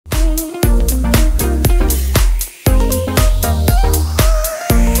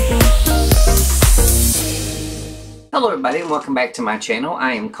everybody, and welcome back to my channel.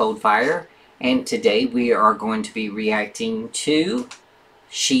 I am Coldfire, and today we are going to be reacting to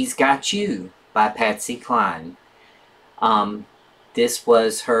She's Got You by Patsy Cline. This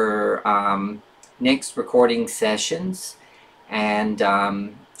was her next recording sessions, and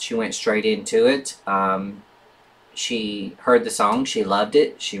she went straight into it. She heard the song, she loved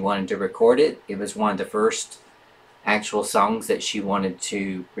it, she wanted to record it. It was one of the first actual songs that she wanted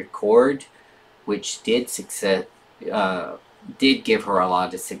to record, which did give her a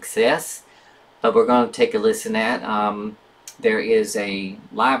lot of success. But we're going to take a listen at. There is a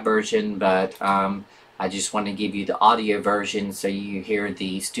live version, but I just want to give you the audio version so you hear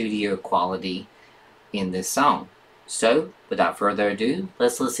the studio quality in this song. So, without further ado,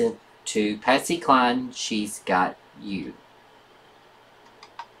 let's listen to Patsy Cline, She's Got You.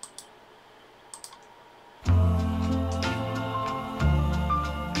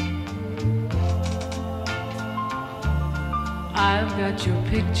 I've got your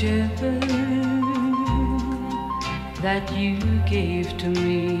picture that you gave to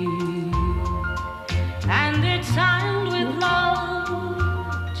me, and it's signed with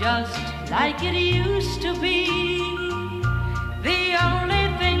love, just like it used to be. The only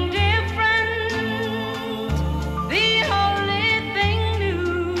thing different, the only thing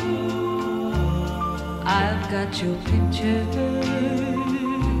new, I've got your picture,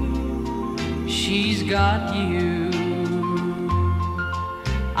 she's got you.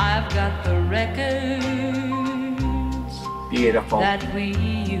 I've got the records Beautiful that we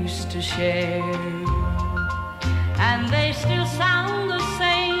used to share, and they still sound the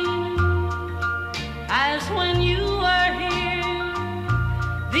same as when you were here.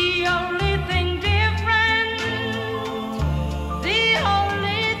 The only thing different, the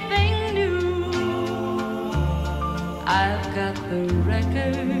only thing new, I've got the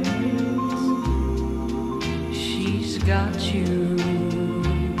records, she's got you.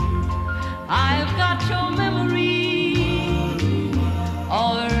 I've got your memory,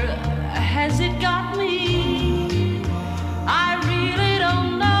 or has it got me? I really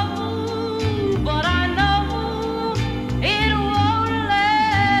don't know, but I know it won't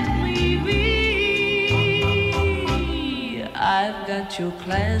let me be. I've got your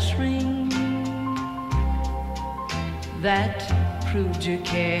class ring that proved you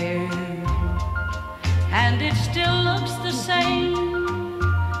cared, and it still looks the same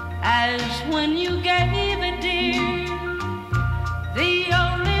as when you gave it, dear. The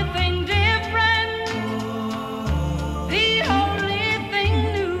only thing different, the only thing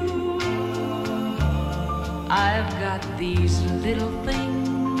new, I've got these little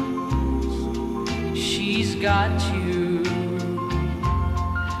things, she's got you.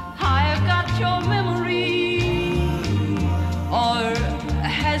 I've got your memory, or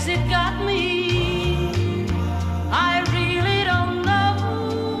has it got me? I really don't know,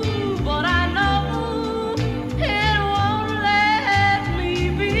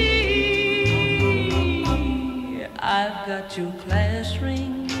 I've got your class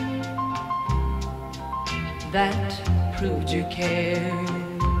ring that proved you cared,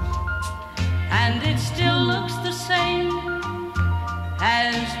 and it still looks the same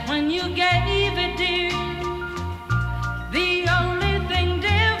as when you gave it, dear. The only thing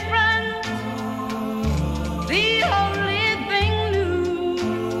different, the only thing new,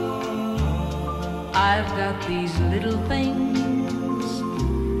 I've got these little things,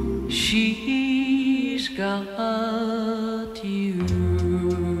 she's got you.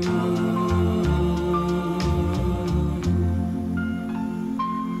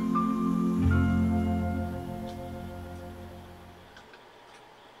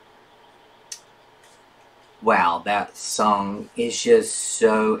 Wow, that song is just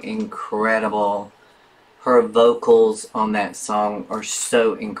so incredible. Her vocals on that song are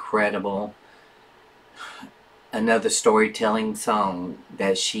so incredible. Another storytelling song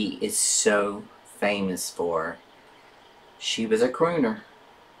that she is so famous for. She was a crooner.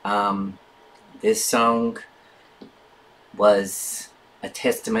 This song was a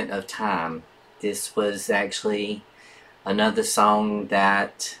testament of time. This was actually another song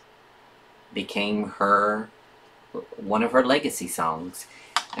that became one of her legacy songs.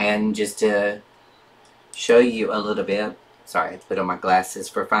 And just to show you a little bit, sorry, I have to put on my glasses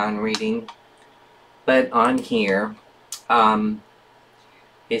for fine reading, but on here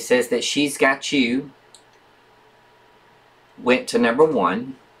it says that She's Got You went to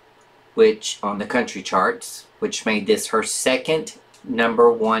 #1, which on the country charts, which made this her second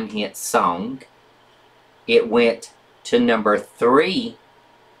 #1 hit song. It went to #3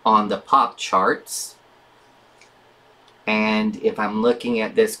 on the pop charts, and if I'm looking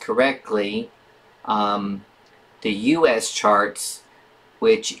at this correctly, the U.S. charts,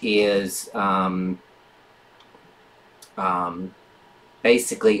 which is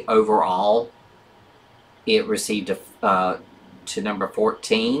basically overall, it received to number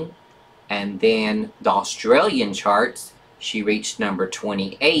 14. And then the Australian charts, she reached number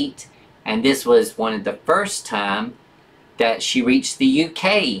 28. And this was one of the first time that she reached the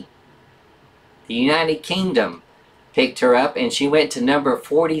UK. The United Kingdom picked her up, and she went to number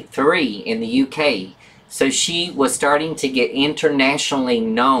 43 in the UK. So she was starting to get internationally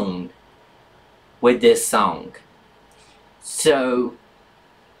known with this song. So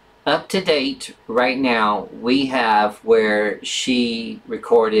up to date right now, we have where she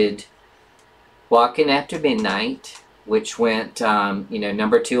recorded Walking After Midnight, which went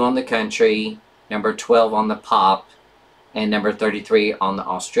number 2 on the country, number 12 on the pop, and number 33 on the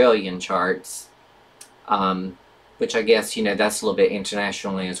Australian charts, which I guess that's a little bit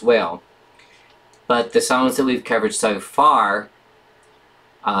internationally as well. But the songs that we've covered so far,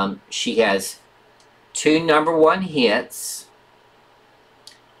 she has 2 number 1 hits,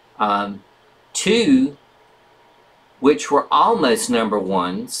 2 which were almost number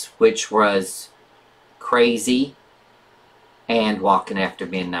 1s, which was Crazy and Walking After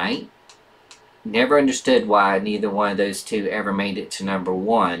Midnight. Never understood why neither one of those 2 ever made it to number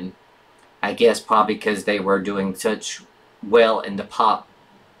 1. I guess probably because they were doing such well in the pop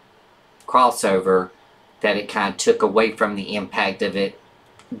crossover that it kind of took away from the impact of it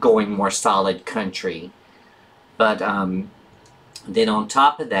going more solid country. But then on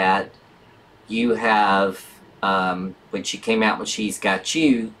top of that, you have when she came out with She's Got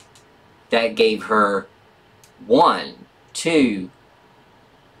You, that gave her 1, 2,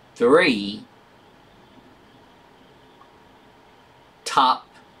 3 top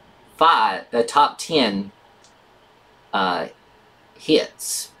 10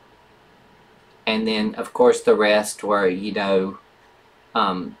 hits. And then of course the rest were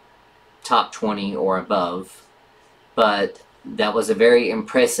top 20 or above. But that was a very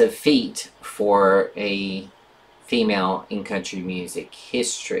impressive feat for a female in country music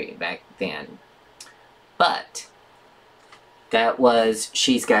history back then. But that was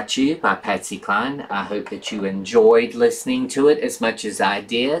She's Got You by Patsy Cline. I hope that you enjoyed listening to it as much as I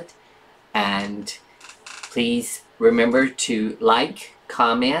did. And please remember to like,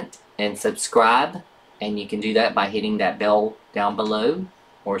 comment, and subscribe. And you can do that by hitting that bell down below,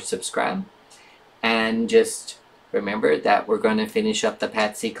 or subscribe. And just remember that we're going to finish up the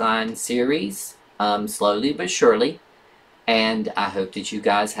Patsy Cline series slowly but surely. And I hope that you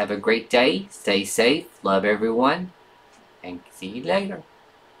guys have a great day. Stay safe. Love everyone. And see you later.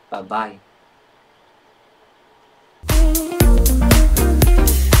 Bye-bye.